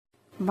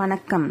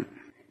வணக்கம்.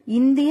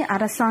 இந்திய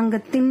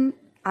அரசாங்கத்தின்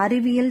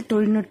அறிவியல்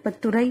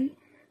தொழில்நுட்பத்துறை,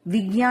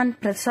 விக்யான்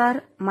பிரசார்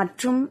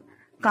மற்றும்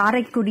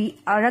காரைக்குடி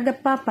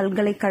அழகப்பா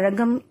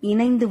பல்கலைக்கழகம்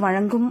இணைந்து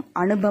வழங்கும்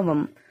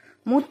அனுபவம்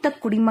மூத்த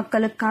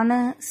குடிமக்களுக்கான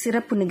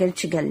சிறப்பு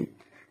நிகழ்ச்சிகள்.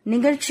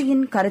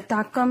 நிகழ்ச்சியின்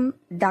கருத்தாக்கம்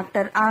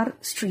doctor R.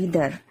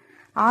 Sridhar.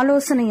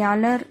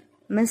 ஆலோசனையாளர்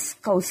miss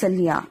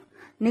Kausalya.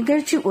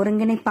 நிகழ்ச்சி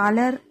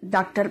ஒருங்கிணைப்பாளர்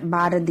டாக்டர்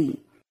பாரதி.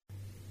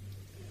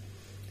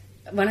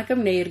 வணக்கம்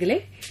நேயர்களே.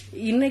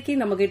 இன்னைக்கு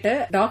நம்ம கிட்ட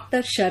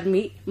டாக்டர்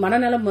ஷர்மி,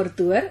 மனநல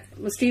மருத்துவர்,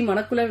 ஸ்ரீ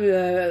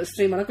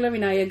மணக்குல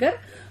விநாயகர்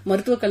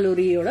மருத்துவக்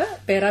கல்லூரியோட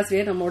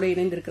பேராசிரியர் நம்மோடு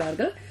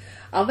இணைந்திருக்கிறார்கள்.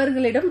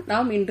 அவர்களிடம்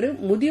நாம் இன்று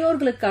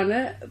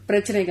முதியோர்களுக்கான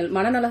பிரச்சனைகள்,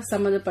 மனநல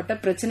சம்பந்தப்பட்ட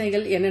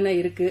பிரச்சனைகள் என்னென்ன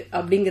இருக்கு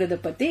அப்படிங்கறத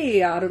பத்தி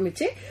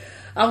ஆரம்பிச்சு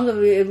அவங்க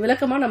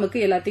விளக்கமா நமக்கு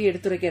எல்லாத்தையும்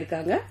எடுத்துரைக்க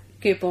இருக்காங்க.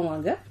 கேட்போம்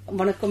வாங்க.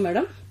 வணக்கம்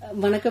மேடம்.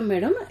 வணக்கம்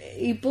மேடம்.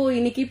 இப்போ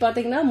இன்னைக்கு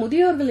பாத்தீங்கன்னா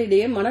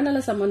முதியோர்களிடையே மனநல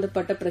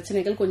சம்பந்தப்பட்ட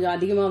பிரச்சனைகள் கொஞ்சம்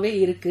அதிகமாவே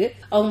இருக்கு.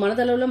 அவங்க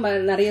மனதளவுல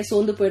நிறைய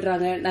சோர்ந்து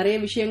போயிடுறாங்க. நிறைய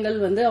விஷயங்கள்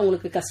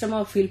அவங்களுக்கு கஷ்டமா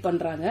ஃபீல்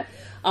பண்றாங்க.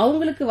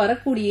 அவங்களுக்கு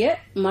வரக்கூடிய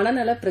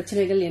மனநல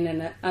பிரச்சனைகள்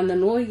என்னென்ன, அந்த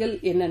நோய்கள்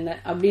என்னென்ன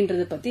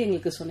அப்படின்றத பத்தி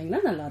எங்களுக்கு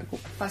சொன்னீங்கன்னா நல்லா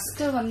இருக்கும்.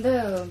 ஃபர்ஸ்ட்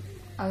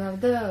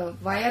அதாவது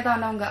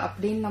வயதானவங்க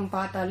அப்படின்னு நம்ம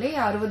பார்த்தாலே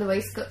 60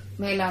 வயசுக்கு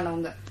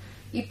மேலானவங்க.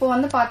 இப்போ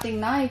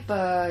பாத்தீங்கன்னா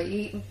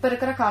இப்ப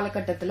இருக்கிற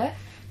காலகட்டத்துல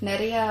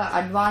நிறைய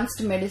அட்வான்ஸ்ட்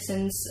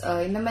மெடிசின்ஸ்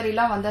இந்த மாதிரி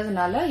எல்லாம்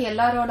வந்ததுனால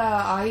எல்லாரோட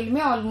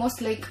ஆயுளுமே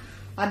ஆல்மோஸ்ட்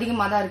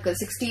அதிகமா தான் இருக்கு.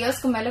 60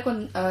 இயர்ஸ்க்கு மேல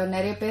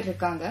நிறைய பேர்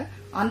இருக்காங்க.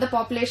 அந்த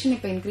பாப்புலேஷன்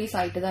இப்ப இன்க்ரீஸ்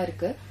ஆயிட்டு தான்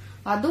இருக்கு.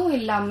 அதுவும்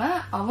இல்லாம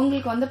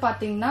அவங்களுக்கு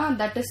பாத்தீங்கன்னா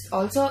that is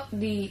also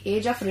the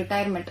age of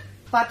retirement.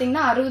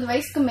 பாத்தீங்கன்னா 60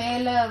 வயசுக்கு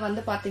மேல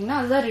பாத்தீங்கன்னா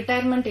அதுதான்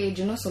ரிட்டையர்மெண்ட்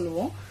ஏஜ்னு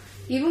சொல்லுவோம்.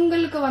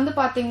 இவங்களுக்கு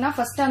பாத்தீங்கன்னா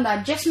ஃபர்ஸ்ட் அந்த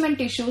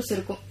அட்ஜஸ்ட்மெண்ட் இஷ்யூஸ்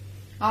இருக்கும்.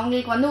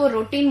 அவங்களுக்கு ஒரு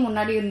ரொட்டீன்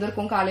முன்னாடி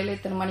இருந்திருக்கும். காலையில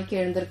இத்தனை மணிக்கு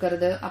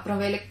எழுந்திருக்கிறது,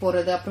 அப்புறம் வேலைக்கு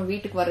போறது, அப்புறம்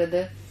வீட்டுக்கு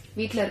வர்றது,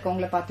 வீட்டுல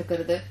இருக்கவங்கள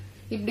பாத்துக்கிறது,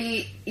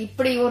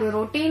 இப்படி ஒரு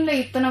ரொட்டீன்ல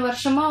இத்தனை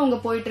வருஷமா அவங்க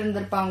போயிட்டு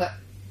இருந்திருப்பாங்க.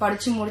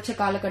 படிச்சு முடிச்ச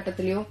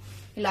காலகட்டத்திலயோ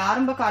இல்ல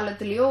ஆரம்ப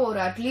காலத்திலயோ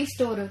ஒரு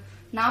அட்லீஸ்ட் ஒரு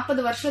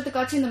 40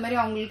 வருஷத்துக்காச்சும் இந்த மாதிரி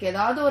அவங்களுக்கு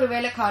ஏதாவது ஒரு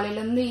வேலை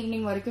காலையில இருந்து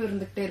ஈவினிங் வரைக்கும்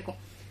இருந்துகிட்டே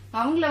இருக்கும்.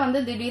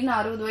 அவங்கள திடீர்னு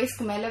 60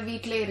 வயசுக்கு மேல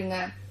வீட்லயே இருங்க,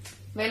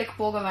 வேலைக்கு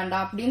போக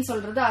வேண்டாம் அப்படின்னு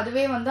சொல்றது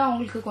அதுவே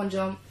அவங்களுக்கு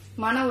கொஞ்சம்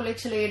மன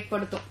உளைச்சலை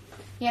ஏற்படுத்தும்.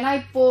 ஏன்னா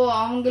இப்போ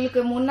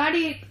அவங்களுக்கு முன்னாடி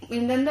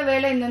இந்தந்த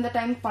வேலை இந்தந்த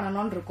டைம்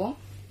பண்ணணும்னு இருக்கும்.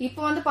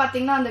 இப்போ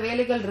பாத்தீங்கன்னா அந்த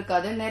வேலைகள்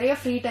இருக்காது, நிறைய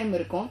ஃப்ரீ டைம்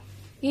இருக்கும்.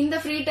 இந்த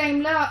ஃப்ரீ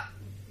டைம்ல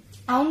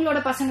அவங்களோட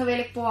பசங்க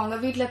வேலைக்கு போவாங்க,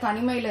 வீட்டுல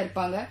தனிமையில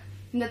இருப்பாங்க.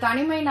 இந்த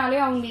தனிமைனாலே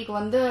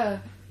அவங்களுக்கு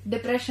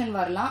டிப்ரெஷன்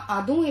வரலாம்.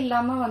 அதுவும்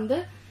இல்லாம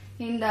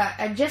இந்த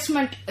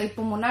அட்ஜஸ்ட்மெண்ட்,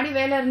 இப்போ முன்னாடி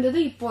வேலை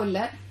இருந்தது இப்போ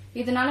இல்ல,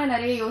 இதனால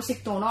நிறைய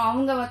யோசிக்க தோணும்.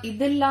 அவங்க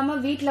இது இல்லாம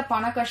வீட்டுல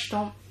பண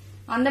கஷ்டம்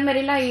அந்த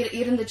மாதிரி எல்லாம்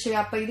இருந்துச்சு.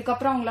 அப்ப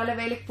இதுக்கப்புறம் அவங்களால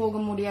வேலைக்கு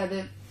போக முடியாது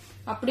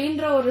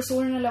அப்படின்ற ஒரு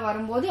சூழ்நிலை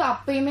வரும்போது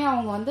அப்பயுமே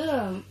அவங்க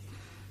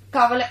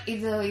கவலை,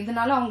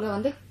 இதனால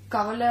அவங்க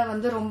கவலை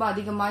ரொம்ப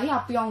அதிகமாகி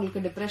அப்பயும்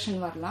அவங்களுக்கு டிப்ரெஷன்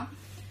வரலாம்.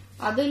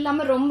 அது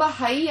இல்லாம ரொம்ப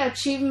ஹை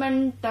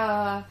அச்சீவ்மெண்ட்,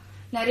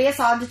 நிறைய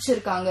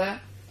சாதிச்சிருக்காங்க,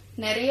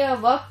 நிறைய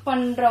ஒர்க்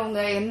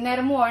பண்றவங்க,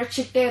 எந்நேரமும்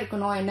உழைச்சிட்டே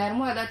இருக்கணும்,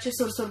 எந்நேரமும் ஏதாச்சும்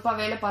சுறுசுறுப்பா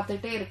வேலை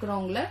பார்த்துட்டே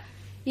இருக்கிறவங்கள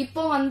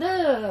இப்போ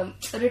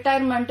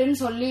ரிட்டையர்மெண்ட்னு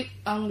சொல்லி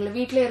அவங்கள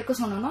வீட்லயே இருக்க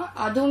சொன்னோம்னா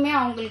அதுவுமே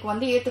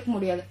அவங்களுக்கு ஏத்துக்க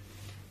முடியாது.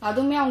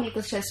 அதுவுமே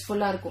அவங்களுக்கு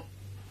ஸ்ட்ரெஸ்ஃபுல்லா இருக்கும்.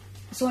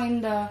 சோ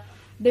இந்த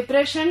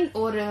டிப்ரெஷன்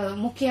ஒரு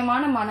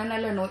முக்கியமான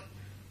மனநல நோய்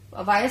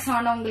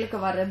வயசானவங்களுக்கு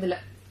வர்றதுல.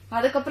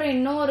 அதுக்கப்புறம்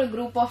இன்னொரு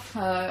குரூப் ஆஃப்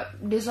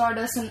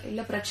டிசார்டர்ஸ்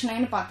இல்ல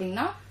பிரச்சனைன்னு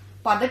பாத்தீங்கன்னா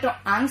பதட்டம்,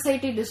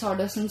 ஆங்ஸைட்டி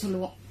டிசார்டர்ஸ்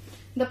சொல்லுவோம்.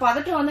 இந்த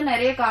பதட்டம்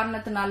நிறைய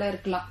காரணத்தினால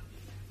இருக்கலாம்.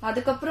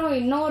 அதுக்கப்புறம்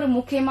இன்னொரு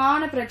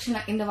முக்கியமான பிரச்சனை,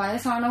 இந்த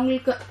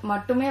வயசானவங்களுக்கு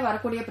மட்டுமே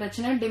வரக்கூடிய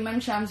பிரச்சனை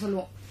டிமென்ஷியான்னு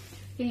சொல்லுவோம்.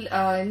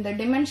 இந்த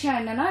டிமென்ஷியா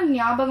என்னன்னா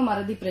ஞாபக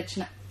மறதி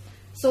பிரச்சனை.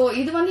 சோ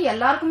இது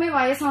எல்லாருக்குமே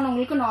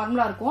வயசானவங்களுக்கு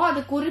நார்மலா இருக்கும். அது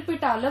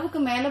குறிப்பிட்ட அளவுக்கு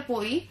மேல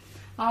போய்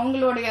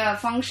அவங்களுடைய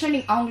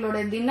ஃபங்க்ஷனிங்,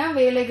 அவங்களுடைய தின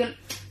வேலைகள்,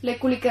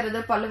 குளிக்கிறது,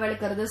 பல்லு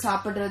விளக்குறது,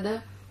 சாப்பிடுறது,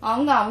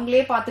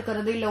 அவங்களே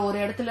பாத்துக்கிறது, இல்ல ஒரு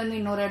இடத்துல இருந்து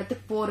இன்னொரு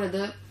இடத்துக்கு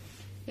போறது,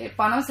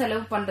 பணம்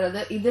செலவு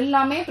பண்றது, இது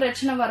எல்லாமே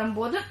பிரச்சனை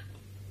வரும்போது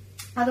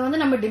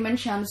அது நம்ம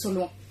டிமென்ஷியான்னு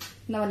சொல்லுவோம்.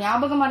 இந்த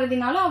ஞாபக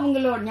மறதினால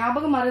அவங்களோட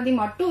ஞாபக மறதி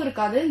மட்டும்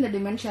இருக்காது, இந்த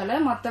டிமென்ஷியால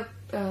மத்த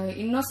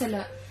இன்னும்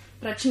சில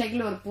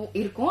பிரச்சனைகள்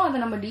இருக்கும். அதை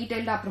நம்ம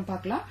டீடைல்டா அப்புறம்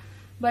பார்க்கலாம்.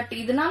 பட்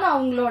இதனால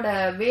அவங்களோட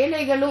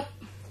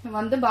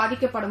வேலைகளும்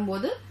பாதிக்கப்படும்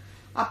போது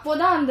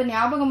அப்போதான் அந்த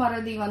ஞாபக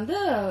மறதி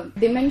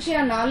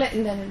டிமென்ஷியானால,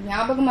 இந்த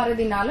ஞாபக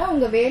மறதினால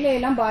அவங்க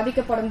வேலையெல்லாம்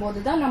பாதிக்கப்படும்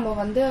போதுதான்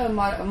நம்ம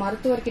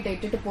மருத்துவர்கிட்ட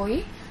இட்டுட்டு போய்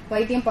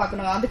வைத்தியம்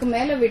பார்க்கணும். அதுக்கு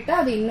மேல விட்டா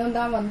அது இன்னும்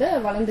தான்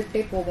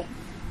வளர்ந்துட்டே போகும்.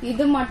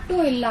 இது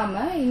மட்டும்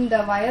இல்லாம இந்த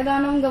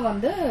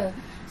வயதானவங்க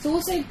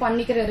சூசைட்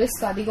பண்ணிக்கிற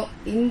ரிஸ்க் அதிகம்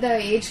இந்த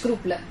ஏஜ்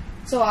குரூப்ல.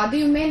 சோ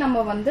அதையுமே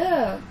நம்ம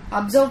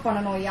அப்சர்வ்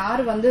பண்ணணும்.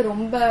 யாரு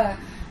ரொம்ப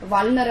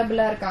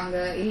வல்னரபிளா இருக்காங்க,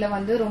 இல்ல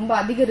ரொம்ப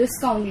அதிக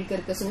ரிஸ்க் அவங்களுக்கு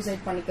இருக்கு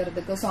சூசைட்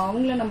பண்ணிக்கிறதுக்கு. சோ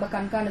அவங்கள நம்ம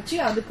கண்காணிச்சு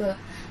அதுக்கு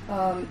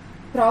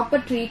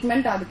ப்ராப்பர்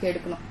ட்ரீட்மெண்ட் அதுக்கு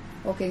எடுக்கணும்.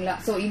 ஓகேங்களா?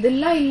 சோ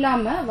இதெல்லாம்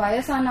இல்லாம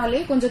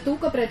வயசானாலே கொஞ்சம்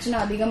தூக்க பிரச்சனை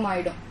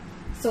அதிகமாயிடும்.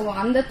 சோ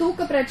அந்த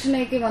தூக்க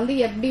பிரச்சனைக்கு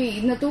எப்படி,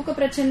 இந்த தூக்க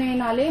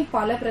பிரச்சனைனாலே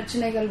பல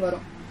பிரச்சனைகள்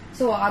வரும்.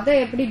 சோ அதை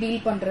எப்படி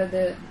டீல்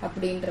பண்றது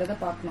அப்படின்றத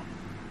பாக்கணும்.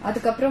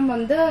 அதுக்கப்புறம்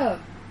வந்து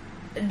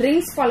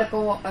ட்ரிங்க்ஸ்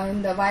பழக்கம்,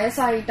 இந்த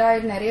வயசாயிட்டா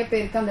நிறைய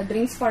பேருக்கு அந்த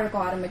ட்ரிங்க்ஸ்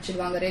பழக்கம்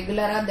ஆரம்பிச்சிடுவாங்க.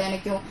 ரெகுலரா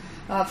தினைக்கும்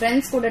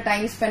ஃப்ரெண்ட்ஸ் கூட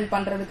டைம் ஸ்பெண்ட்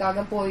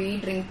பண்றதுக்காக போய்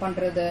ட்ரிங்க்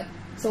பண்றது.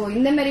 சோ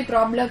இந்த மாதிரி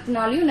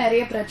ப்ராப்ளம்னாலயும்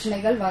நிறைய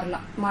பிரச்சனைகள்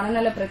வரலாம்,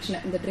 மனநல பிரச்சனை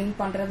இந்த ட்ரிங்க்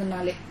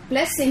பண்றதுனாலே.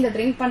 பிளஸ் இந்த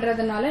ட்ரிங்க்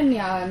பண்றதுனால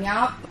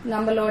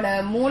நம்மளோட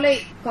மூளை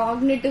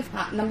காக்னிட்டிவ்,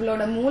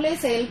 நம்மளோட மூளை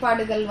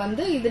செயல்பாடுகள்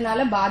வந்து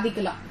இதனால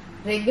பாதிக்கலாம்.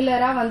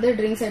 ரெகுலரா வந்து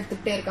ட்ரிங்க்ஸ்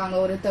எடுத்துக்கிட்டே இருக்காங்க,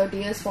 ஒரு 30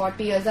 years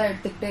 40 years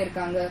எடுத்துக்கிட்டே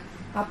இருக்காங்க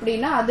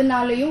அப்படின்னா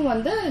அதனாலயும்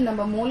வந்து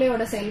நம்ம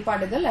மூளையோட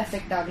செயல்பாடுகள்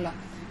எஃபெக்ட் ஆகலாம்.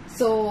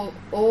 சோ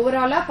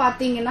ஓவராலா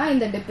பாத்தீங்கன்னா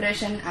இந்த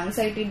டிப்ரெஷன்,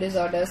 ஆங்ஸைட்டி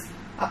டிசார்டர்ஸ்,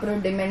 அப்புறம்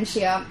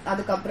டிமென்ஷியா,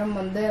 அதுக்கப்புறம்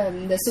வந்து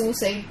இந்த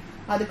சூசைட்,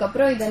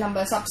 அதுக்கப்புறம் இதை நம்ம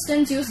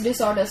சப்ஸ்டன்ஸ் யூஸ்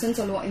டிசார்டர்ஸ்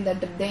சொல்லுவோம். இந்த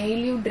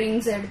டெய்லியும்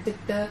ட்ரிங்க்ஸ்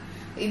எடுத்துக்கிட்டு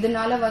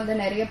இதனால வந்து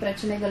நிறைய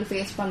பிரச்சனைகள்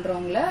ஃபேஸ்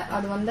பண்றவங்கள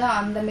அது வந்து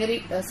அந்த மாதிரி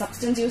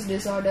சப்ஸ்டன்ஸ் யூஸ்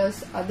டிசார்டர்ஸ்,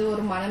 அது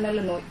ஒரு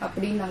மனநல நோய்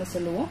அப்படின்னு நாங்க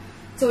சொல்லுவோம்.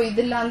 சோ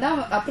இதெல்லாம் தான்.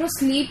 அப்புறம்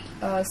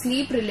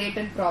ஸ்லீப்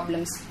ரிலேட்டட்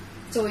ப்ராப்ளம்ஸ்.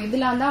 சோ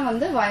இதெல்லாம் தான்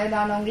வந்து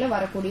வயதானவங்கள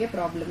வரக்கூடிய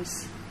ப்ராப்ளம்ஸ்.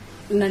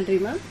 நன்றி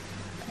மேம்.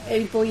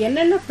 இப்போ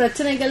என்னென்ன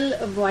பிரச்சனைகள்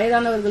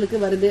வயதானவர்களுக்கு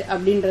வருது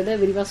அப்படின்றத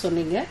விரிவா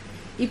சொன்னீங்க.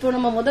 இப்போ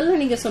நம்ம முதல்ல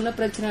நீங்க சொன்ன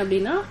பிரச்சனை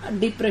அப்படின்னா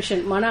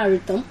டிப்ரெஷன், மன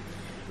அழுத்தம்.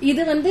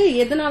 இது வந்து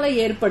எதனால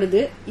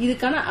ஏற்படுது,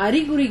 இதுக்கான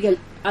அறிகுறிகள்,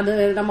 அது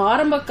நம்ம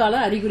ஆரம்ப கால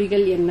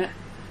அறிகுறிகள் என்ன,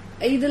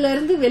 இதுல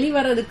இருந்து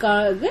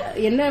வெளிவரதுக்காக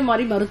என்ன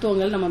மாதிரி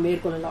மருத்துவங்கள் நம்ம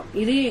மேற்கொள்ளலாம்,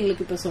 இதையும்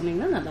எங்களுக்கு இப்ப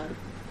சொன்னீங்கன்னா நல்லா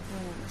இருக்கும்.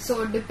 சோ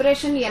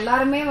டிப்ரெஷன்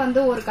எல்லாருமே வந்து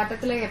ஒரு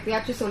கட்டத்துல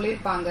எப்பயாச்சும்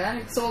சொல்லிருப்பாங்க,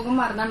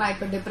 சோகமா இருந்தா நான்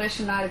இப்ப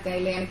டிப்ரெஷனா இருக்கேன்,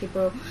 இல்ல எனக்கு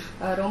இப்போ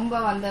ரொம்ப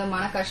வந்து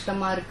மன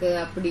கஷ்டமா இருக்கு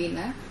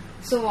அப்படின்னு.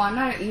 சோ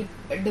ஆனா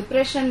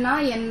டிப்ரெஷன்னா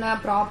என்ன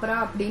ப்ராப்பரா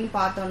அப்படின்னு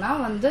பார்த்தோம்னா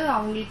வந்து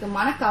அவங்களுக்கு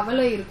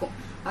மனக்கவலை இருக்கும்.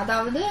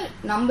 அதாவது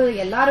நம்ம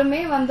எல்லாருமே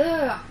வந்து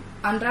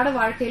அன்றாட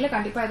வாழ்க்கையில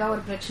கண்டிப்பா ஏதாவது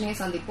ஒரு பிரச்சனையை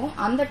சந்திப்போம்.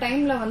 அந்த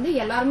டைம்ல வந்து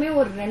எல்லாருமே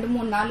ஒரு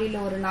 2-3 நாள் இல்ல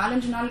ஒரு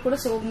 4-5 நாள் கூட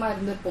சோகமா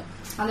இருந்திருப்போம்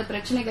அந்த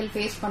பிரச்சனைகள்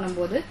ஃபேஸ்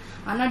பண்ணும்போது.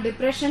 ஆனா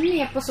டிப்ரெஷன்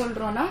எப்ப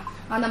சொல்றோம்னா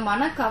அந்த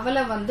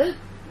மனக்கவலை வந்து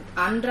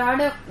அன்றாட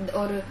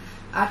ஒரு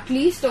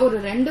அட்லீஸ்ட் ஒரு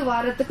 2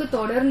 வாரத்துக்கு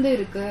தொடர்ந்து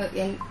இருக்கு.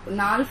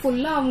 நாள்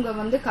ஃபுல்லா அவங்க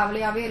வந்து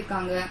கவலையாவே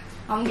இருக்காங்க.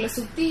 அவங்கள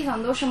சுத்தி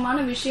சந்தோஷமான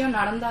விஷயம்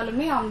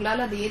நடந்தாலுமே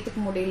அவங்களால அதை ஏத்துக்க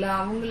முடியல,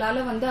 அவங்களால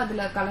வந்து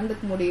அதுல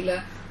கலந்துக்க முடியல,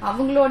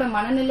 அவங்களோட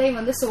மனநிலை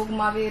வந்து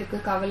சோகமாவே இருக்கு,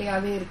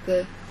 கவலையாவே இருக்கு.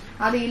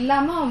 அது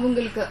இல்லாம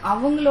அவங்களுக்கு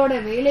அவங்களோட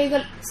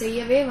வேலைகள்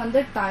செய்யவே வந்து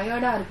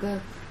டயர்டா இருக்கு.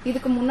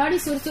 இதுக்கு முன்னாடி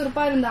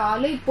சுறுசுறுப்பா இருந்த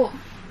ஆளு இப்போ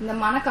இந்த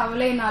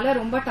மனக்கவலையினால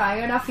ரொம்ப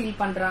டயர்டா ஃபீல்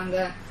பண்றாங்க.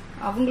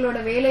 அவங்களோட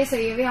வேலை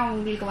செய்யவே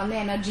அவங்களுக்கு வந்து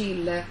எனர்ஜி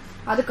இல்ல.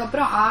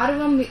 அதுக்கப்புறம்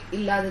ஆர்வம்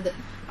இல்லாதது,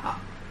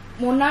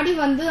 முன்னாடி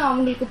வந்து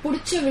அவங்களுக்கு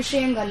பிடிச்ச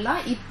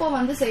விஷயங்கள்லாம் இப்ப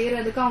வந்து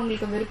செய்யறதுக்கு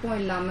அவங்களுக்கு விருப்பம்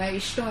இல்லாம,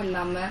 இஷ்டம்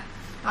இல்லாம,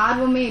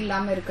 ஆர்வமே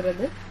இல்லாம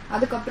இருக்கிறது.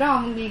 அதுக்கப்புறம்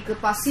அவங்களுக்கு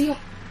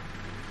பசியும்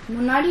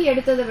முன்னாடி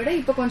எடுத்ததை விட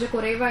இப்ப கொஞ்சம்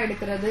குறைவா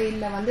எடுக்கிறது,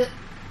 இல்ல வந்து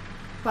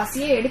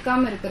பசியே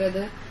எடுக்காம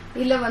இருக்கிறது,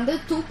 இல்ல வந்து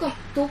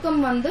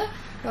தூக்கம் வந்து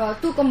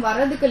தூக்கம்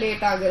வர்றதுக்கு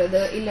லேட்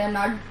ஆகுறது,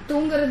 இல்ல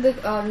தூங்குறது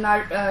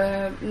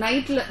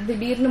நைட்ல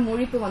திடீர்னு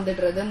முழிப்பு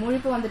வந்துடுறது,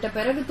 முழிப்பு வந்துட்ட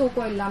பிறகு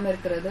தூக்கம் இல்லாம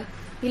இருக்கிறது,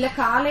 இல்ல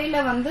காலையில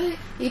வந்து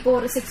இப்போ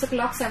ஒரு 6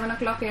 o'clock 7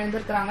 o'clock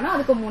எழுந்திருக்கிறாங்கன்னா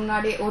அதுக்கு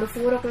முன்னாடி ஒரு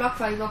 4 o'clock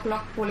 5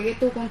 o'clock போலயே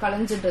தூக்கம்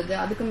கலைஞ்சிடுறது,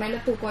 அதுக்கு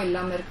மேல தூக்கம்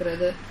இல்லாம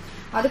இருக்கிறது.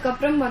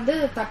 அதுக்கப்புறம் வந்து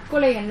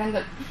தற்கொலை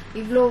எண்ணங்கள்,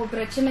 இவ்ளோ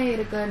பிரச்சனை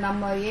இருக்கு,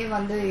 நம்ம ஏன்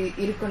வந்து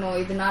இருக்கணும்,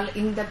 இதனால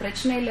இந்த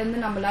பிரச்சனையில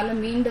இருந்து நம்மளால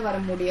மீண்டு வர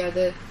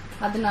முடியாது,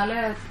 அதனால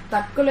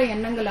தற்கொலை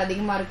எண்ணங்கள்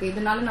அதிகமா இருக்கு,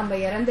 இதனால நம்ம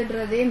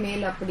இறந்துடுறதே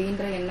மேல்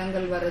அப்படின்ற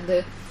எண்ணங்கள் வருது.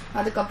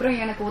 அதுக்கப்புறம்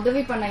எனக்கு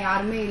உதவி பண்ண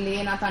யாருமே இல்லையே,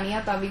 நான் தனியா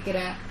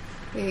தவிக்கிறேன்,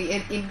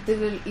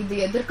 இது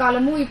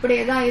எதிர்காலமும்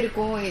இப்படியேதான்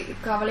இருக்கும்,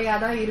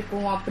 கவலையாதான்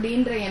இருக்கும்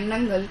அப்படின்ற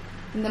எண்ணங்கள்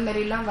இந்த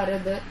மாதிரி எல்லாம்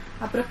வருது.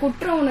 அப்புறம்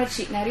குற்ற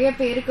உணர்ச்சி, நிறைய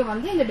பேருக்கு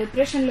வந்து இந்த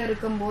டிப்ரெஷன்ல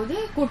இருக்கும்போது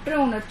குற்ற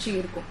உணர்ச்சி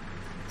இருக்கும்.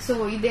 சோ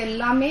இது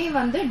எல்லாமே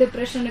வந்து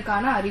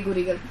டிப்ரெஷனுக்கான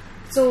அறிகுறிகள்.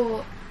 சோ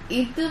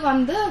இது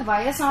வந்து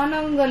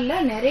வயசானவங்கள்ல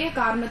நிறைய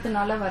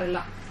காரணத்தினால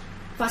வரலாம்.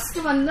 ஃபர்ஸ்ட்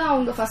வந்து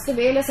அவங்க ஃபர்ஸ்ட்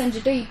வேலை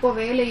செஞ்சுட்டு இப்போ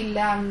வேலை இல்ல,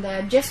 அந்த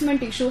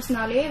அட்ஜஸ்ட்மெண்ட்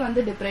இஷ்யூஸ்னாலே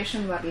வந்து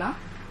டிப்ரெஷன் வரலாம்.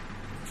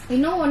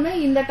 இன்னொன்னு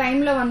இந்த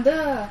டைம்ல வந்து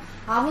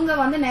அவங்க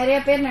வந்து நிறைய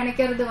பேர்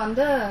நினைக்கிறது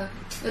வந்து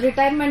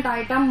ரிட்டையர்மெண்ட்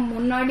ஆயிட்டா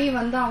முன்னாடி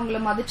வந்து அவங்கள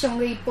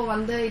மதிச்சவங்க இப்போ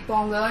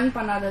அவங்க ஏர்ன்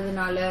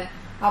பண்ணாததுனால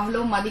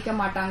அவ்வளவு மதிக்க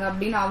மாட்டாங்க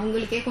அப்படின்னு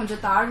அவங்களுக்கே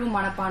கொஞ்சம் தாழ்வு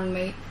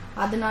மனப்பான்மை,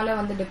 அதனால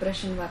வந்து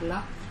டிப்ரெஷன்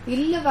வரலாம்.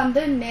 இல்ல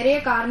வந்து நிறைய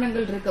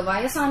காரணங்கள் இருக்கு.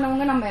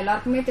 வயசானவங்க நம்ம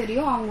எல்லாருக்குமே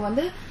தெரியும், அவங்க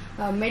வந்து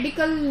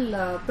மெடிக்கல்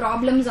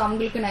ப்ராப்ளம்ஸ்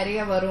அவங்களுக்கு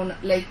நிறைய வரும்.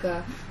 லைக்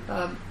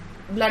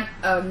பிளட்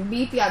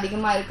பிபி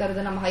அதிகமா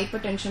இருக்கிறது நம்ம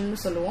ஹைப்பர் டென்ஷன்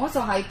சொல்லுவோம். ஸோ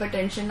ஹைப்பர்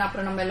டென்ஷன்,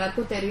 அப்புறம் நம்ம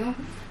எல்லாருக்கும் தெரியும்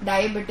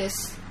டயபெட்டிஸ்,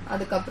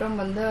 அதுக்கப்புறம்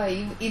வந்து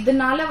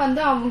இதனால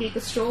வந்து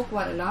அவங்களுக்கு ஸ்ட்ரோக்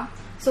வரலாம்.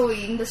 ஸோ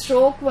இந்த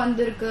ஸ்ட்ரோக்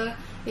வந்திருக்கு,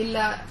 இல்ல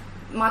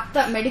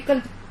மத்த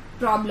மெடிக்கல்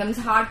ப்ராப்ளம்ஸ்,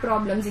 ஹார்ட்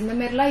ப்ராப்ளம்ஸ் இந்த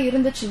மாதிரி எல்லாம்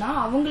இருந்துச்சுன்னா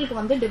அவங்களுக்கு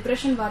வந்து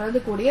டிப்ரெஷன் வர்றது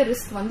கூடிய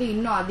ரிஸ்க் வந்து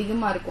இன்னும்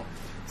அதிகமா இருக்கும்.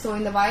 சோ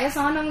இந்த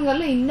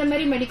வயசானவங்கல இந்த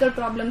மாதிரி மெடிக்கல்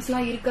ப்ராப்ளம்ஸ்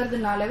எல்லாம்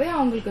இருக்கிறதுனாலவே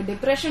அவங்களுக்கு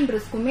டிப்ரெஷன்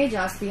ரிஸ்க்குமே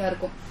ஜாஸ்தியா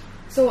இருக்கும்.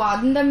 சோ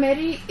அந்த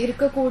மாதிரி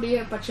இருக்கக்கூடிய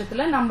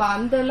பட்சத்துல நம்ம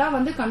அதெல்லாம்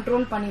வந்து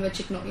கண்ட்ரோல் பண்ணி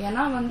வச்சுக்கணும்.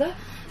 ஏன்னா வந்து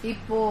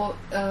இப்போ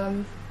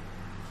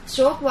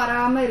ஸ்ட்ரோக்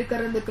வராம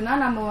இருக்கிறதுக்குன்னா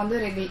நம்ம வந்து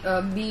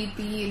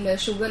பிபி இல்ல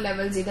சுகர்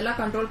லெவல்ஸ் இதெல்லாம்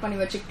கண்ட்ரோல் பண்ணி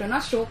வச்சுக்கிட்டோம்னா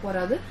ஸ்ட்ரோக்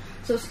வராது.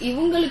 சோ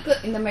இவங்களுக்கு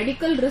இந்த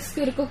மெடிக்கல் ரிஸ்க்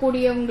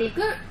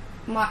இருக்கக்கூடியவங்களுக்கு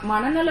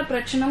மனநல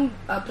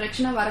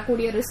பிரச்சனை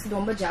வரக்கூடிய ரிஸ்க்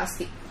ரொம்ப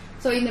ஜாஸ்தி.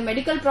 சோ இந்த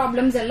மெடிக்கல்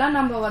ப்ராப்ளம்ஸ் எல்லாம்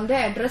நம்ம வந்து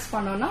அட்ரஸ்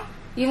பண்ணோம்னா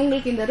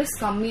இவங்களுக்கு இந்த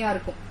ரிஸ்க் கம்மியா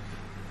இருக்கும்.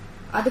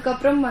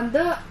 அதுக்கப்புறம்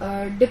வந்து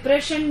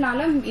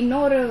டிப்ரெஷன்னால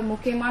இன்னொரு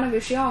முக்கியமான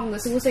விஷயம், அவங்க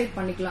சூசைட்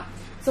பண்ணிக்கலாம்.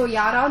 சோ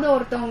யாராவது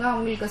ஒருத்தவங்க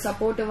அவங்களுக்கு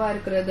சப்போர்ட்டிவா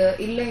இருக்கிறது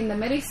இல்ல இந்த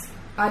மாதிரி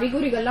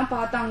அறிகுறிகள்லாம்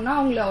பார்த்தாங்கன்னா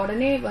அவங்கள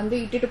உடனே வந்து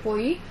இட்டுட்டு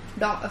போய்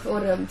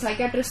ஒரு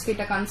சைக்காட்ரிஸ்ட்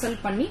கிட்ட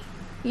கன்சல்ட் பண்ணி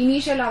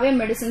இனிஷியலாவே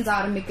மெடிசின்ஸ்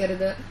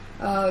ஆரம்பிக்கிறது.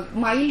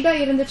 மைல்டா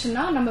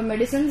இருந்துச்சுன்னா நம்ம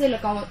மெடிசின்ஸ் இல்ல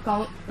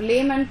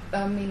லேமன்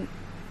மீன்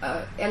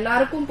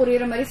எல்லாருக்கும்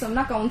புரியுற மாதிரி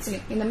சொன்னா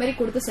கவுன்சிலிங் இந்த மாதிரி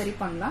கொடுத்து சரி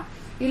பண்ணலாம்.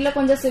 இல்ல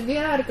கொஞ்சம்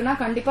சிவியரா இருக்குன்னா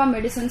கண்டிப்பா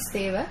மெடிசின்ஸ்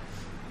தேவை.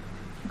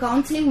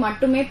 கவுன்சிலிங்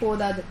மட்டுமே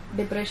போதாது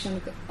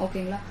டிப்ரெஷனுக்கு.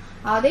 ஓகேங்களா?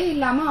 அதே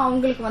இல்லாம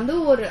அவங்களுக்கு வந்து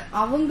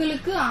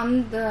அவங்களுக்கு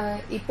அந்த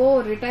இப்போ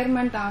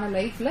ரிட்டையர்மெண்ட் ஆன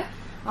லைஃப்ல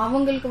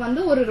அவங்களுக்கு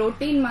வந்து ஒரு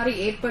ரொட்டீன் மாதிரி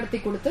ஏற்படுத்தி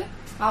கொடுத்து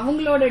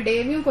அவங்களோட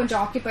டேவையும்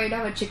கொஞ்சம் ஆக்கிபைடா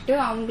வச்சுக்கிட்டு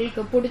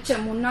அவங்களுக்கு பிடிச்ச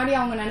முன்னாடி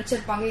அவங்க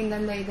நினைச்சிருப்பாங்க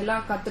இந்த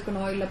இதெல்லாம்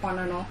கத்துக்கணும் இல்ல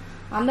பண்ணணும்,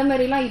 அந்த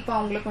மாதிரி எல்லாம் இப்ப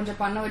அவங்களை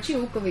கொஞ்சம் பண்ண வச்சு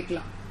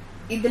ஊக்குவிக்கலாம்.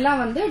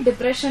 இதெல்லாம் வந்து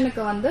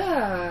டிப்ரெஷனுக்கு வந்து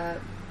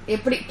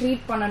எப்படி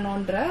ட்ரீட்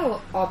பண்ணணும்ன்ற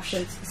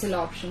ஆப்ஷன்ஸ், சில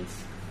ஆப்ஷன்ஸ்.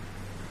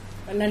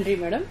 நன்றி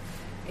மேடம்.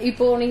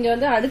 இப்போ நீங்க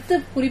வந்து அடுத்த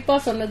குறிப்பா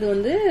சொன்னது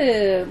வந்து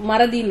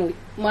மறதி நோய்.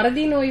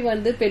 மறதி நோய்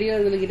வந்து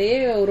பெரியவர்களிடையே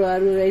ஒரு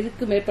 60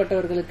 வயதுக்கு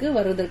மேற்பட்டவர்களுக்கு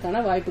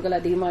வருவதற்கான வாய்ப்புகள்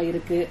அதிகமா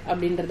இருக்கு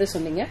அப்படின்றத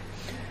சொன்னீங்க.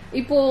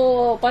 இப்போ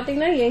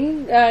பாத்தீங்கன்னா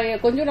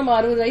கொஞ்சம் நம்ம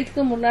 60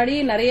 வயதுக்கு முன்னாடி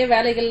நிறைய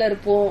வேலைகள்ல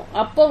இருப்போம்.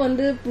 அப்ப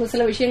வந்து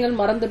சில விஷயங்கள்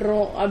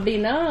மறந்துடுறோம்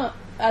அப்படின்னா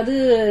அது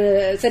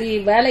சரி,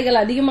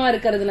 வேலைகள் அதிகமா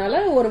இருக்கிறதுனால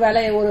ஒரு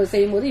வேலையை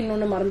செய்யும் போது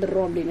இன்னொன்னு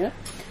மறந்துடுறோம் அப்படின்னு.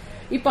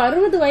 இப்ப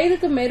 60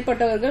 வயதுக்கு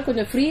மேற்பட்டவர்கள்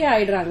கொஞ்சம் ஃப்ரீ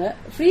ஆயிடுறாங்க.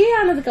 ஃப்ரீ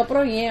ஆனதுக்கு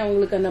அப்புறம் ஏன்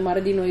அவங்களுக்கு அந்த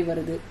மறதி நோய்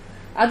வருது?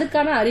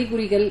 அதுக்கான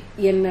அறிகுறிகள்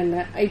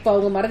என்னென்ன? இப்ப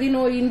அவங்க மறதி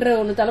நோயின்ற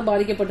ஒண்ணுத்தால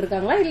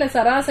பாதிக்கப்பட்டிருக்காங்களா இல்ல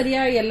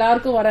சராசரியா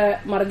எல்லாருக்கும் வர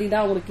மறதி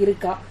தான் அவங்களுக்கு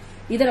இருக்கா?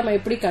 இதை நம்ம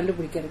எப்படி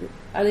கண்டுபிடிக்கிறது?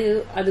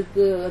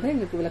 அதுக்கு வந்து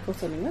எங்களுக்கு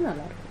விளக்கம் சொன்னீங்கன்னா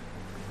நல்லா இருக்கும்.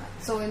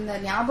 சோ இந்த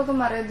ஞாபக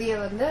மறதியை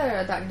வந்து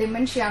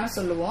டிமென்ஷியான்னு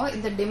சொல்லுவோம்.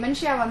 இந்த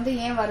டிமென்ஷியா வந்து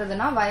ஏன்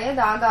வருதுன்னா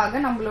வயது ஆக ஆக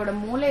நம்மளோட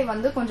மூளை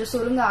வந்து கொஞ்சம்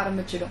சுருங்க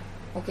ஆரம்பிச்சிடும்.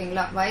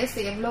 ஓகேங்களா?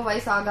 எவ்வளவு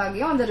வயசு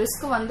ஆகியும் அந்த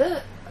ரிஸ்க் வந்து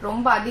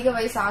ரொம்ப அதிக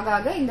வயசு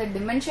ஆக இந்த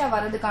டிமென்ஷியா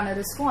வர்றதுக்கான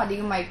ரிஸ்க்கும்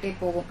அதிகமாயிட்டே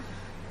போகும்.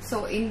 சோ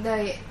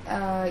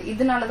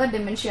இதனாலதான்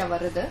டிமென்ஷியா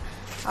வருது.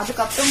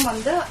 அதுக்கப்புறம்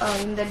வந்து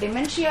இந்த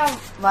டிமென்ஷியா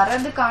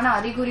வர்றதுக்கான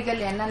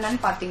அறிகுறிகள்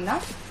என்னென்னு பாத்தீங்கன்னா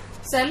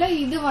சில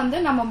இது வந்து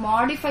நம்ம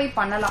மாடிஃபை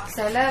பண்ணலாம்.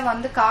 சில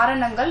வந்து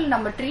காரணங்கள்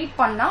நம்ம ட்ரீட்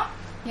பண்ணா,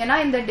 ஏன்னா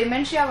இந்த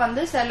டிமென்ஷியா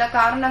வந்து சில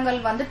காரணங்கள்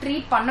வந்து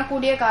ட்ரீட்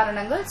பண்ணக்கூடிய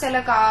காரணங்கள்,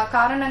 சில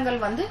காரணங்கள்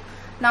வந்து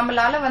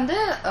நம்மளால வந்து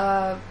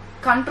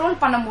கண்ட்ரோல்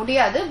பண்ண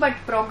முடியாது. பட்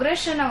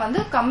ப்ரோக்ரஷனை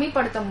வந்து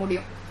கம்மிப்படுத்த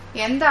முடியும்.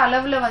 எந்த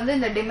அளவுல வந்து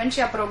இந்த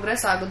டிமென்ஷியா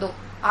ப்ரோக்ரஸ் ஆகுதோ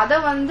அதை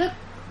வந்து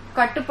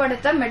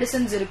கட்டுப்படுத்த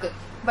மெடிசின்ஸ் இருக்கு.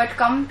 பட்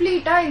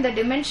கம்ப்ளீட்டா இந்த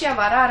டிமென்ஷியா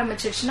வர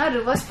ஆரம்பிச்சிருச்சுன்னா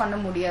ரிவர்ஸ் பண்ண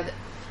முடியாது.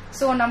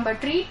 சோ நம்ம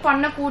ட்ரீட்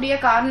பண்ணக்கூடிய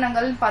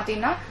காரணங்கள்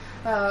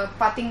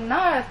பாத்தீங்கன்னா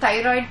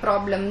தைராய்டு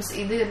ப்ராப்ளம்ஸ்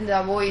இது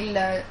இருந்தாவோ, இல்ல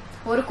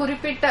ஒரு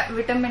குறிப்பிட்ட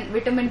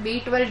விட்டமின்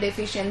B12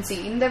 டெபிஷியன்சி,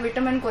 இந்த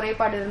விட்டமின்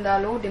குறைபாடு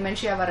இருந்தாலோ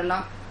டிமென்ஷியா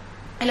வரலாம்.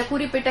 இல்ல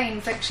குறிப்பிட்ட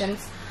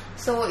இன்ஃபெக்ஷன்ஸ்.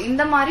 சோ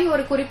இந்த மாதிரி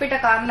ஒரு குறிப்பிட்ட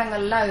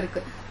காரணங்கள்லாம்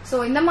இருக்கு. சோ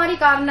இந்த மாதிரி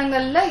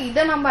காரணங்கள்ல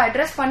இதை நம்ம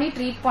அட்ரஸ் பண்ணி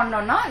ட்ரீட்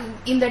பண்ணோம்னா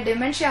இந்த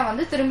டிமென்ஷியா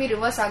வந்து திரும்பி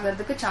ரிவர்ஸ்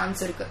ஆகிறதுக்கு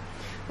சான்ஸ் இருக்கு.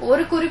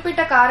 ஒரு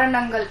குறிப்பிட்ட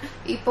காரணங்கள்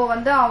இப்போ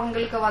வந்து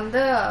அவங்களுக்கு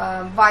வந்து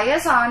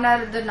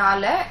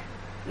வயசானதுனால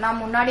நான்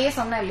முன்னாடியே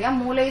சொன்னேன் இல்லையா,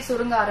 மூளை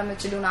சுருங்க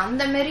ஆரம்பிச்சிடும்.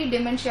 அந்த மாதிரி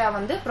டிமென்ஷியா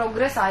வந்து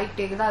ப்ரோக்ரஸ்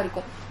ஆயிட்டே தான்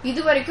இருக்கும்.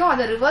 இது வரைக்கும்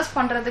அதை ரிவர்ஸ்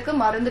பண்றதுக்கு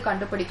மருந்து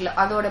கண்டுபிடிக்கல.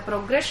 அதோட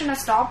ப்ரோக்ரஷனை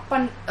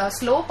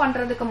ஸ்லோ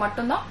பண்றதுக்கு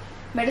மட்டும்தான்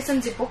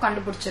மெடிசன்ஸ் இப்போ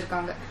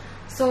கண்டுபிடிச்சிருக்காங்க.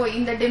 சோ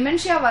இந்த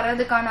டிமென்ஷியா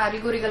வர்றதுக்கான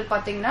அறிகுறிகள்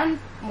பாத்தீங்கன்னா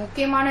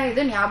முக்கியமான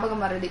இது ஞாபக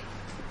மறதி.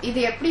 இது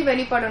எப்படி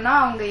வெளிப்படும்னா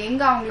அவங்க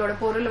எங்க அவங்களோட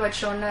பொருள்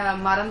வச்சோன்னு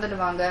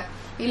மறந்துடுவாங்க,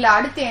 இல்ல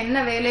அடுத்து என்ன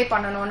வேலை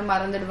பண்ணணும்னு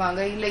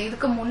மறந்துடுவாங்க, இல்ல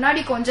இதுக்கு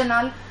முன்னாடி கொஞ்ச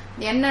நாள்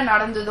என்ன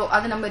நடந்ததோ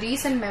அது நம்ம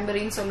ரீசன்ட்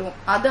மெமரின்னு சொல்லுவோம்,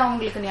 அது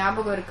அவங்களுக்கு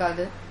ஞாபகம்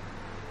இருக்காது.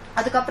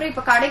 அதுக்கப்புறம்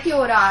இப்ப கடைக்கு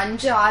ஒரு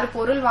 5-6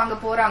 பொருள் வாங்க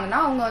போறாங்கன்னா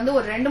அவங்க வந்து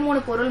ஒரு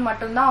 2-3 பொருள்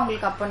மட்டும்தான்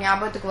அவங்களுக்கு அப்ப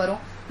ஞாபகத்துக்கு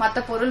வரும். மத்த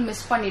பொருள்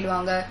மிஸ்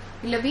பண்ணிடுவாங்க.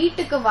 இல்ல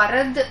வீட்டுக்கு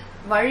வர்றது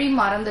வழி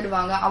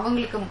மறந்துடுவாங்க.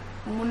 அவங்களுக்கு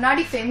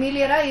முன்னாடி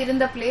ஃபெமிலியரா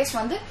இருந்த பிளேஸ்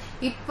வந்து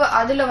இப்ப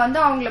அதுல வந்து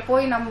அவங்கள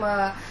போய் நம்ம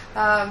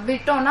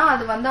விட்டோம்னா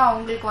அது வந்து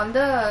அவங்களுக்கு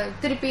வந்து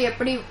திருப்பி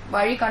எப்படி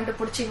வழி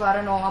கண்டுபிடிச்சி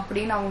வரணும்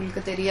அப்படின்னு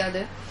அவங்களுக்கு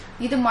தெரியாது.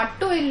 இது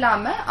மட்டும்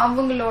இல்லாம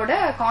அவங்களோட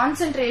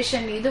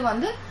கான்சென்ட்ரேஷன் இது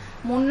வந்து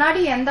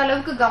முன்னாடி எந்த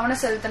அளவுக்கு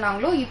கவனம்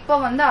செலுத்தினாங்களோ இப்ப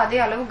வந்து அதே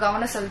அளவு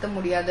கவனம் செலுத்த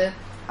முடியாது.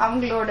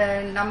 அவங்களோட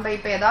நம்ம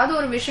இப்ப ஏதாவது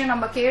ஒரு விஷயம்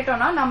நம்ம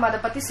கேட்டோம்னா நம்ம அதை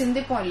பத்தி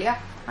சிந்திப்போம் இல்லையா,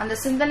 அந்த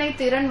சிந்தனை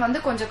திறன் வந்து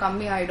கொஞ்சம்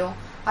கம்மி ஆயிடும்.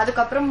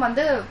 அதுக்கப்புறம்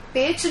வந்து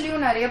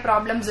பேச்சுலயும் நிறைய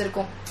ப்ராப்ளம்ஸ்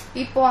இருக்கும்.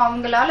 இப்போ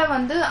அவங்களால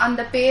வந்து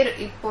அந்த பேர்,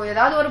 இப்போ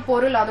ஏதாவது ஒரு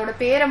பொருள் அதோட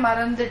பேரை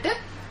மறந்துட்டு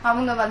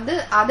அவங்க வந்து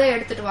அதை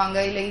எடுத்துட்டு வாங்க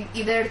இல்ல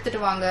இதை எடுத்துட்டு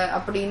வாங்க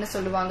அப்படின்னு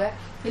சொல்லுவாங்க.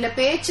 இல்ல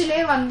பேச்சிலே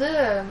வந்து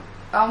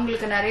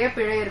அவங்களுக்கு நிறைய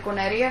பிழை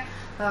இருக்கும், நிறைய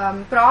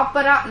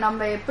ப்ராப்பரா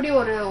நம்ம எப்படி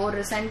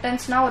ஒரு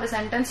சென்டென்ஸ்னா ஒரு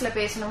சென்டென்ஸ்ல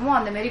பேசணுமோ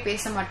அந்த மாதிரி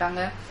பேச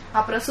மாட்டாங்க.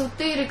 அப்புறம்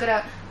சுத்தி இருக்கிற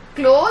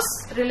க்ளோஸ்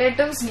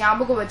ரிலேட்டிவ்ஸ்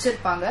ஞாபகம்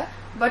வச்சிருப்பாங்க,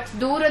 பட்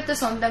தூரத்து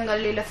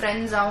சொந்தங்கள் இல்ல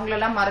ஃப்ரெண்ட்ஸ்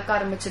அவங்களெல்லாம் மறக்க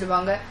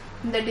ஆரம்பிச்சிடுவாங்க.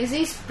 இந்த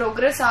டிசீஸ்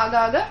ப்ரோக்ரஸ் ஆக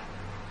ஆக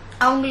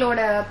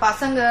அவங்களோட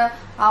பசங்க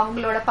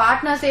அவங்களோட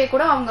பார்ட்னர்ஸே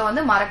கூட அவங்க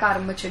வந்து மறக்க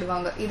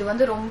ஆரம்பிச்சிடுவாங்க. இது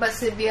வந்து ரொம்ப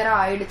சிவியரா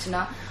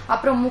ஆயிடுச்சுன்னா.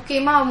 அப்புறம்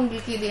முக்கியமா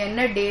அவங்களுக்கு இது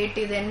என்ன டேட்,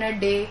 இது என்ன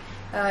டே,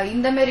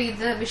 இந்த மாதிரி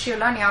இது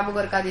விஷயம்லாம்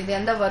ஞாபகம் இருக்காது. இது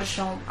எந்த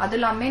வருஷம் அது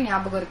எல்லாமே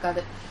ஞாபகம்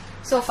இருக்காது.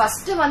 சோ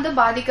ஃபர்ஸ்ட் வந்து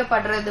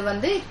பாதிக்கப்படுறது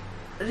வந்து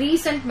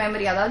ரீசன்ட்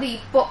மெமரி, அதாவது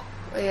இப்போ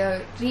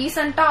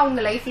ரீசெண்டா அவங்க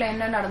லைஃப்ல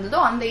என்ன நடந்ததோ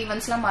அந்த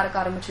ஈவெண்ட்ஸ் எல்லாம் மறக்க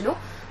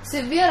ஆரம்பிச்சிடும்.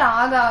 சிவியர்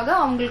ஆக ஆக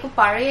அவங்களுக்கு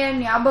பழைய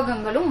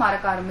ஞாபகங்களும்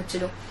மறக்க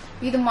ஆரம்பிச்சிடும்.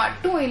 இது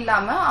மட்டும்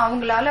இல்லாம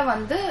அவங்களால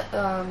வந்து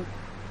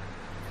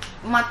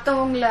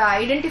மத்தவங்களை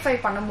ஐடென்டிஃபை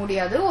பண்ண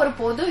முடியாது. ஒரு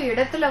பொது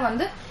இடத்துல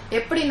வந்து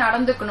எப்படி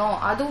நடந்துக்கணும்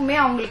அதுவுமே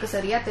அவங்களுக்கு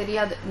சரியா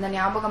தெரியாது இந்த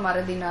ஞாபக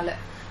மறதினால.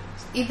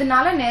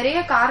 இதனால நிறைய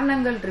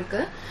காரணங்கள்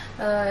இருக்கு.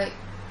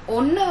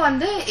 ஒண்ணு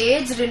வந்து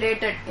ஏஜ்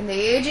ரிலேட்டட், இந்த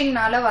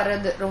ஏஜிங்னால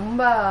வர்றது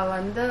ரொம்ப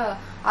வந்து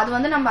அது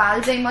வந்து நம்ம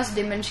ஆல்சைமர்ஸ்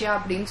டிமென்ஷியா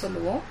அப்படின்னு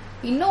சொல்லுவோம்.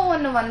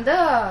 இன்னொன்னு வந்து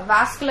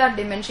வாஸ்குலர்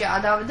டிமென்ஷியா,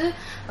 அதாவது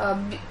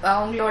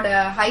அவங்களோட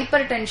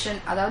ஹைப்பர் டென்ஷன்,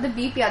 அதாவது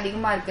பிபி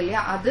அதிகமா இருக்கு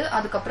இல்லையா அது,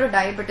 அதுக்கப்புறம்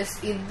டயபெட்டிஸ்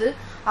இது,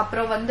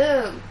 அப்புறம் வந்து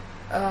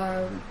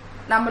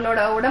நம்மளோட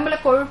உடம்புல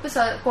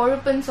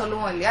கொழுப்புன்னு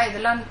சொல்லுவோம் இல்லையா,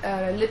 இதெல்லாம்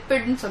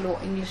லிப்பிட்னு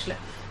சொல்லுவோம் இங்கிலீஷ்ல.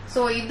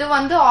 சோ இது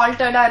வந்து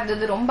ஆல்டர்டா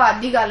இருந்தது, ரொம்ப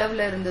அதிக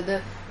அளவுல இருந்தது.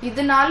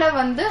 இதனால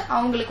வந்து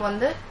அவங்களுக்கு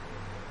வந்து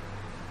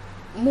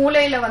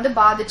மூளையில வந்து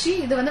பாதிச்சு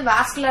இது வந்து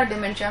வாஸ்குலர்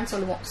டிமென்ஷியான்னு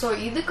சொல்லுவோம். சோ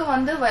இதுக்கு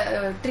வந்து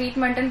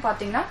ட்ரீட்மெண்ட்னு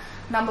பாத்தீங்கன்னா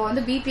நம்ம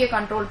வந்து பிபியை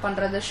கண்ட்ரோல்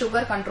பண்றது,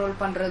 சுகர் கண்ட்ரோல்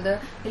பண்றது,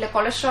 இல்ல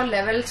கொலஸ்ட்ரால்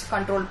லெவல்ஸ்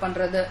கண்ட்ரோல்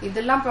பண்றது,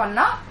 இதெல்லாம்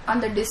பண்ணா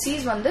அந்த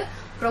டிசீஸ் வந்து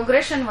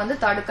ப்ரோக்ரஷன் வந்து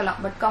தடுக்கலாம்.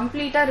 பட்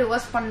கம்ப்ளீட்டா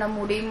ரிவர்ஸ் பண்ண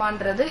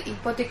முடியுமான்றது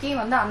இப்போதைக்கு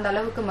வந்து அந்த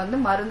அளவுக்கு வந்து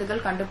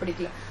மருந்துகள்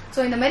கண்டுபிடிக்கல. சோ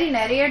இந்த மாதிரி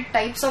நிறைய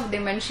டைப்ஸ் ஆஃப்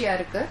டிமென்ஷியா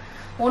இருக்கு.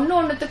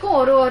 ஒன்னுத்துக்கும்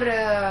ஒரு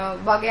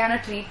வகையான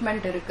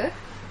ட்ரீட்மெண்ட் இருக்கு.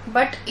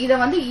 பட் இத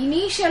வந்து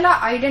இனிஷியலா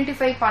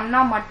ஐடென்டிஃபை பண்ணா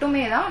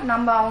மட்டுமே தான்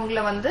நம்ம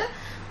அவங்கள வந்து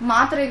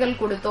மாத்திரைகள்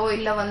கொடுத்தோ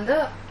இல்ல வந்து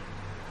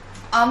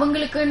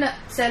அவங்களுக்குன்னு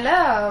சில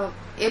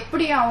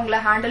எப்படி அவங்கள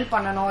ஹேண்டில்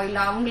பண்ணணும் இல்ல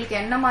அவங்களுக்கு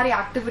என்ன மாதிரி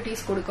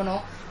ஆக்டிவிட்டிஸ்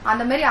கொடுக்கணும்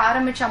அந்த மாதிரி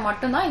ஆரம்பிச்சா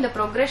மட்டும்தான் இந்த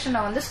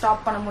ப்ரோக்ரஷனை வந்து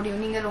ஸ்டாப் பண்ண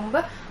முடியும். நீங்க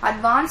ரொம்ப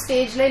அட்வான்ஸ்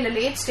ஸ்டேஜ்ல இல்ல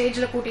லேட்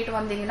ஸ்டேஜ்ல கூட்டிட்டு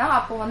வந்தீங்கன்னா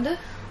அப்போ வந்து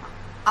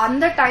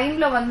அந்த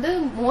டைம்ல வந்து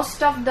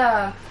most of the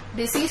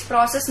disease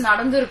process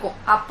நடந்திருக்கும்.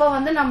 அப்ப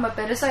வந்து நம்ம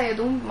பெருசா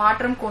எதுவும்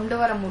மாற்றம் கொண்டு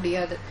வர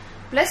முடியாது.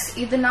 பிளஸ்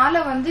இதனால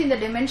வந்து இந்த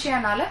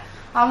டிமென்ஷியானால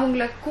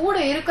அவங்கள கூட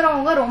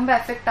இருக்கிறவங்க ரொம்ப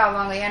எஃபெக்ட்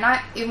ஆவாங்க. ஏன்னா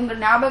இவங்க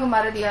ஞாபக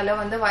மறதியால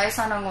வந்து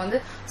வயசானவங்க வந்து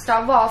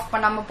ஸ்டவ் ஆஃப்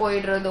பண்ணாம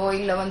போயிடுறதோ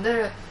இல்ல வந்து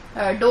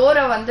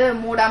டோரை வந்து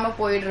மூடாம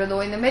போயிடுறதோ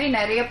இந்த மாதிரி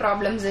நிறைய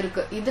ப்ராப்ளம்ஸ்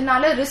இருக்கு.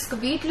 இதனால ரிஸ்க்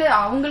வீட்டுல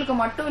அவங்களுக்கு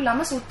மட்டும்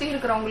இல்லாம சுத்தி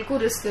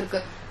இருக்கிறவங்களுக்கும் ரிஸ்க்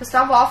இருக்கு.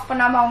 ஸ்டவ் ஆஃப்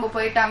பண்ணாம அவங்க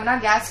போயிட்டாங்கன்னா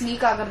கேஸ்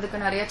லீக்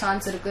ஆகிறதுக்கு நிறைய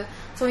சான்ஸ் இருக்கு.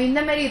 சோ இந்த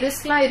மாதிரி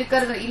ரிஸ்க் எல்லாம்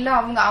இருக்கிறது இல்ல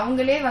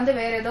அவங்களே வந்து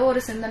வேற ஏதோ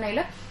ஒரு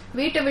சிந்தனையில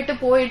வீட்டை விட்டு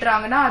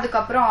போயிடுறாங்கன்னா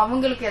அதுக்கப்புறம்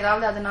அவங்களுக்கு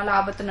ஏதாவது அதனால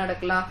ஆபத்து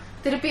நடக்கலாம்,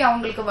 திருப்பி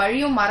அவங்களுக்கு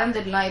வழியும்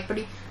மறந்துடலாம்.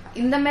 எப்படி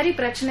இந்த மாதிரி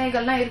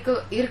பிரச்சனைகள்லாம்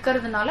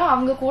இருக்கிறதுனால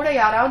அவங்க கூட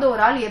யாராவது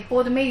ஒரு ஆள்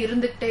எப்போதுமே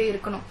இருந்துகிட்டே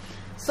இருக்கணும்.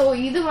 சோ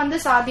இது வந்து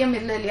சாத்தியம்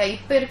இல்லை இல்லையா.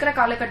 இப்ப இருக்கிற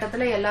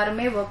காலகட்டத்துல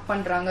எல்லாருமே ஒர்க்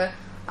பண்றாங்க.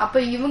 அப்ப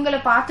இவங்களை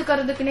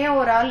பாத்துக்கிறதுக்குனே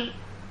ஒரு ஆள்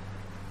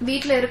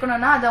வீட்டுல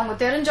இருக்கணும்னா அது அவங்க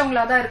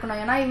தெரிஞ்சவங்களாதான்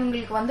இருக்கணும். ஏன்னா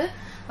இவங்களுக்கு வந்து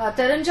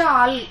தெரிஞ்ச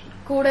ஆள்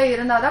கூட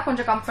இருந்தாதான்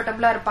கொஞ்சம்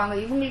கம்ஃபர்டபுளா இருப்பாங்க.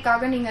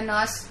 இவங்களுக்காக நீங்க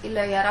நர்ஸ் இல்ல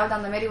யாராவது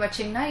அந்த மாதிரி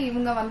வச்சீங்கன்னா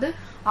இவங்க வந்து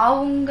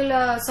அவங்கள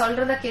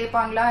சொல்றத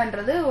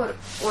கேட்பாங்களான்றது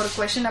ஒரு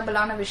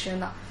குவெஷனபிளான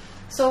விஷயம் தான்.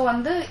 சோ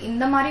வந்து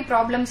இந்த மாதிரி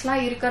ப்ராப்ளம்ஸ்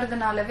எல்லாம்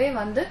இருக்கிறதுனாலவே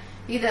வந்து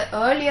இத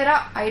ஏர்லியரா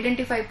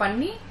ஐடென்டிஃபை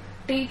பண்ணி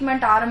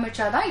ட்ரீட்மெண்ட்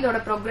ஆரம்பிச்சாதான் இதோட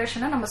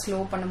ப்ரோக்ரஷனை நம்ம ஸ்லோ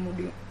பண்ண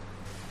முடியும்.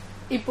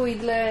 இப்போ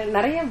இதுல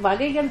நிறைய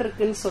வகைகள்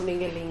இருக்குன்னு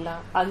சொன்னீங்க இல்லீங்களா,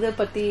 அத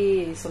பத்தி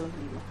சொல்ல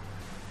முடியுமா?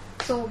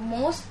 சோ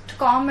மோஸ்ட்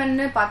காமன்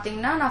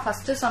பாத்தீங்கன்னா நான்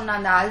ஃபர்ஸ்ட் சொன்ன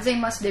அந்த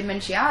ஆல்சைமர்ஸ்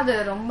டிமென்ஷியா, அது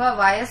ரொம்ப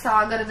வயசு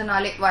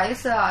ஆகுறதுனாலே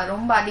வயசு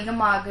ரொம்ப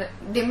அதிகமாக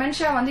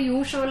டிமென்ஷியா வந்து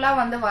யூசுவலா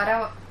வந்து வர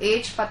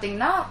ஏஜ்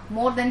பாத்தீங்கன்னா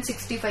மோர் தென்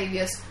 65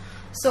 இயர்ஸ்.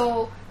 சோ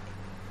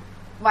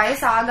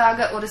வயசு ஆக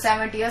ஆக ஒரு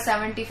 70 இயர்ஸ்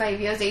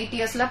 75 இயர்ஸ் 80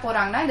 இயர்ஸ்ல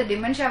போறாங்கன்னா இந்த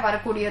டிமென்ஷியா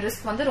வரக்கூடிய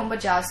ரிஸ்க் வந்து ரொம்ப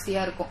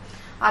ஜாஸ்தியா இருக்கும்.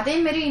 அதே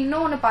மாதிரி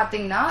இன்னொன்னு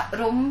பாத்தீங்கன்னா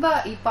ரொம்ப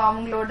இப்ப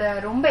அவங்களோட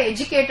ரொம்ப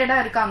எஜுகேட்டடா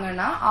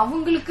இருக்காங்கன்னா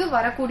அவங்களுக்கு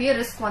வரக்கூடிய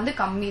ரிஸ்க் வந்து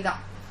கம்மி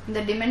தான் இந்த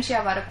டிமென்ஷியா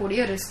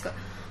வரக்கூடிய ரிஸ்க்.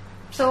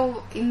 சோ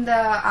இந்த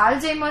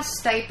ஆல்சைமர்ஸ்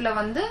டைப்ல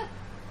வந்து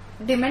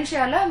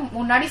டிமென்ஷியால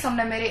முன்னாடி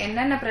சொன்ன மாதிரி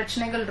என்னென்ன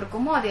பிரச்சனைகள்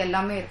இருக்குமோ அது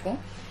எல்லாமே இருக்கும்.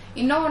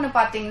 இன்னொன்னு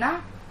பாத்தீங்கன்னா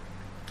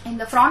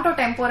இந்த ஃப்ரான்டோ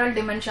டெம்போரல்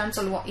டிமென்ஷியான்னு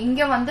சொல்லுவோம்.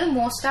 இங்க வந்து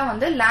மோஸ்டா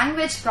வந்து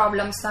லாங்குவேஜ்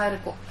ப்ராப்ளம்ஸ் தான்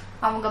இருக்கும்.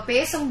 அவங்க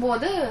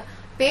பேசும்போது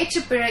பேச்சு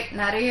பிழை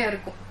நிறைய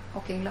இருக்கும்.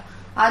 ஓகேங்களா.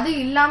 அது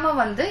இல்லாம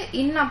வந்து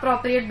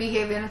இன்அப்ரோப்ரியேட்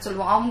பிஹேவியர்னு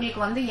சொல்லுவோம்.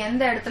 அவங்களுக்கு வந்து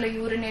எந்த இடத்துல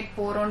யூரினேட்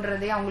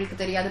போறோன்றதே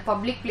அவங்களுக்கு தெரியாது.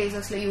 பப்ளிக்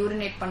பிளேசஸ்ல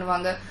யூரினேட்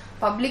பண்ணுவாங்க,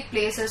 பப்ளிக்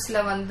பிளேசஸ்ல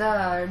வந்து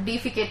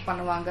டிஃபிகேட்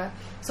பண்ணுவாங்க.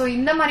 சோ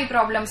இந்த மாதிரி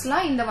ப்ராப்ளம்ஸ்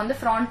எல்லாம் இந்த வந்து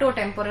ஃப்ரான்டோ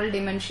டெம்போரல்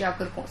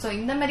டிமென்ஷியாக்கு இருக்கும். சோ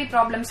இந்த மாதிரி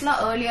ப்ராப்ளம்ஸ்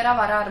எல்லாம் ஏர்லியரா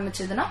வர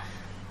ஆரம்பிச்சதுன்னா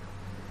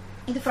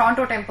இது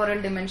ஃப்ரான்டோ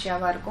டெம்போரல்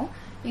டிமென்ஷியாவா இருக்கும்.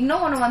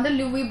 இன்னும் ஒன்னு வந்து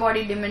லூவி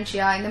பாடி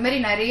டிமென்ஷியா, இந்த மாதிரி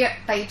நிறைய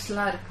டைப்ஸ்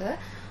எல்லாம் இருக்கு.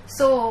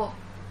 சோ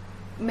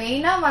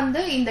மெயினா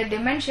வந்து இந்த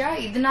டிமென்ஷியா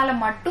இதனால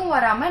மட்டும்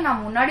வராம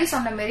நான் முன்னாடி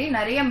சொன்ன மாதிரி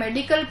நிறைய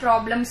மெடிக்கல்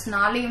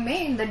ப்ராப்ளம்ஸ்னாலயுமே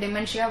இந்த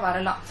டிமென்ஷியா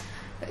வரலாம்.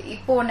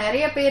 இப்போ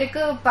நிறைய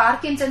பேருக்கு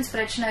பார்க்கின்சன்ஸ்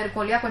பிரச்சனை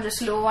இருக்கும் இல்லையா, கொஞ்சம்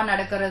ஸ்லோவா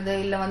நடக்கிறது,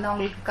 இல்ல வந்து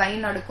அவங்களுக்கு கை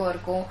நடுக்கம்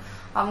இருக்கும்,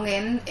 அவங்க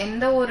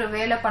எந்த ஒரு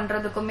வேலை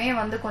பண்றதுக்குமே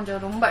வந்து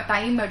கொஞ்சம் ரொம்ப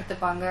டைம்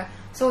எடுத்துப்பாங்க.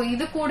 சோ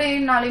இது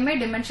கூடனாலுமே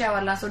டிமென்ஷியா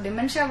வரலாம். சோ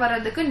டிமென்ஷியா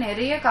வர்றதுக்கு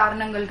நிறைய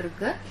காரணங்கள்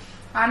இருக்கு.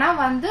 ஆனா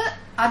வந்து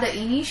அதை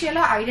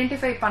இனிஷியலா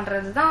ஐடென்டிஃபை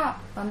பண்றதுதான்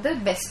வந்து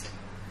பெஸ்ட்.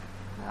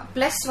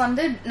 பிளஸ்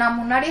வந்து நான்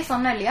முன்னாடியே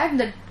சொன்னேன் இல்லையா,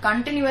 இந்த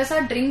கண்டினியூஸா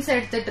ட்ரிங்க்ஸ்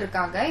எடுத்துட்டு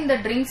இருக்காங்க, இந்த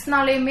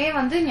ட்ரிங்க்ஸ்னாலயுமே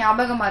வந்து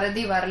ஞாபக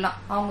மறதி வரலாம்.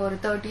 அவங்க ஒரு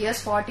 30 years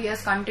 40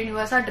 years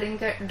கண்டினியூஸா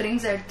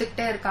ட்ரிங்க்ஸ்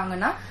எடுத்துக்கிட்டே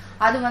இருக்காங்கன்னா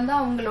அது வந்து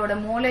அவங்களோட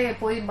மூளையை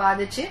போய்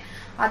பாதிச்சு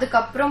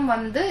அதுக்கப்புறம்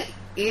வந்து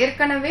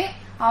ஏற்கனவே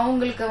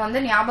அவங்களுக்கு வந்து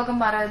ஞாபக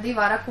மறதி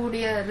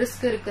வரக்கூடிய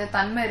ரிஸ்க் இருக்கு,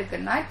 தன்மை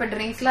இருக்குன்னா இப்ப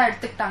ட்ரிங்க்ஸ் எல்லாம்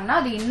எடுத்துக்கிட்டாங்கன்னா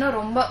அது இன்னும்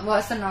ரொம்ப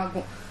வர்சன்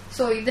ஆகும்.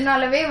 சோ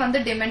இதனாலவே வந்து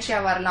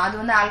டிமென்ஷியா வரலாம். அது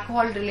வந்து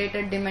ஆல்கஹால்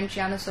ரிலேட்டட்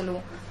டிமென்ஷியான்னு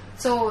சொல்லுவோம்.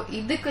 சோ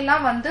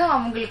இதுக்கெல்லாம் வந்து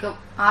அவங்களுக்கு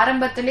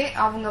ஆரம்பத்திலே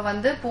அவங்க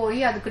வந்து போய்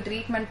அதுக்கு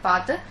ட்ரீட்மெண்ட்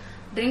பார்த்து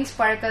ட்ரிங்க்ஸ்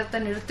பழக்கத்தை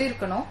நிறுத்தி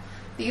இருக்கணும்.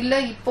 இல்ல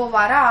இப்போ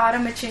வர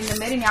ஆரம்பிச்சு இந்த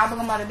மாதிரி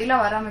ஞாபக மறதியில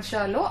வர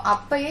ஆரம்பிச்சாலோ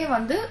அப்பயே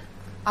வந்து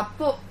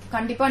அப்போ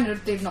கண்டிப்பா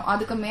நிறுத்திடணும்.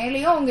 அதுக்கு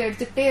மேலேயும் அவங்க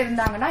எடுத்துக்கிட்டே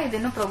இருந்தாங்கன்னா இது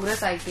இன்னும்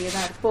ப்ரோக்ரஸ் ஆகிட்டே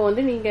தான் இருக்கும். இப்போ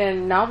வந்து நீங்க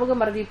ஞாபக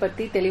மறதி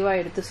பத்தி தெளிவா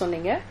எடுத்து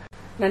சொன்னீங்க.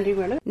 நன்றி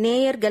மேடம்.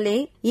 நேயர்களே,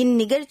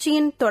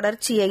 இந்நிகழ்ச்சியின்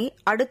தொடர்ச்சியை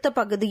அடுத்த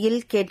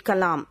பகுதியில்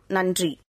கேட்கலாம். நன்றி.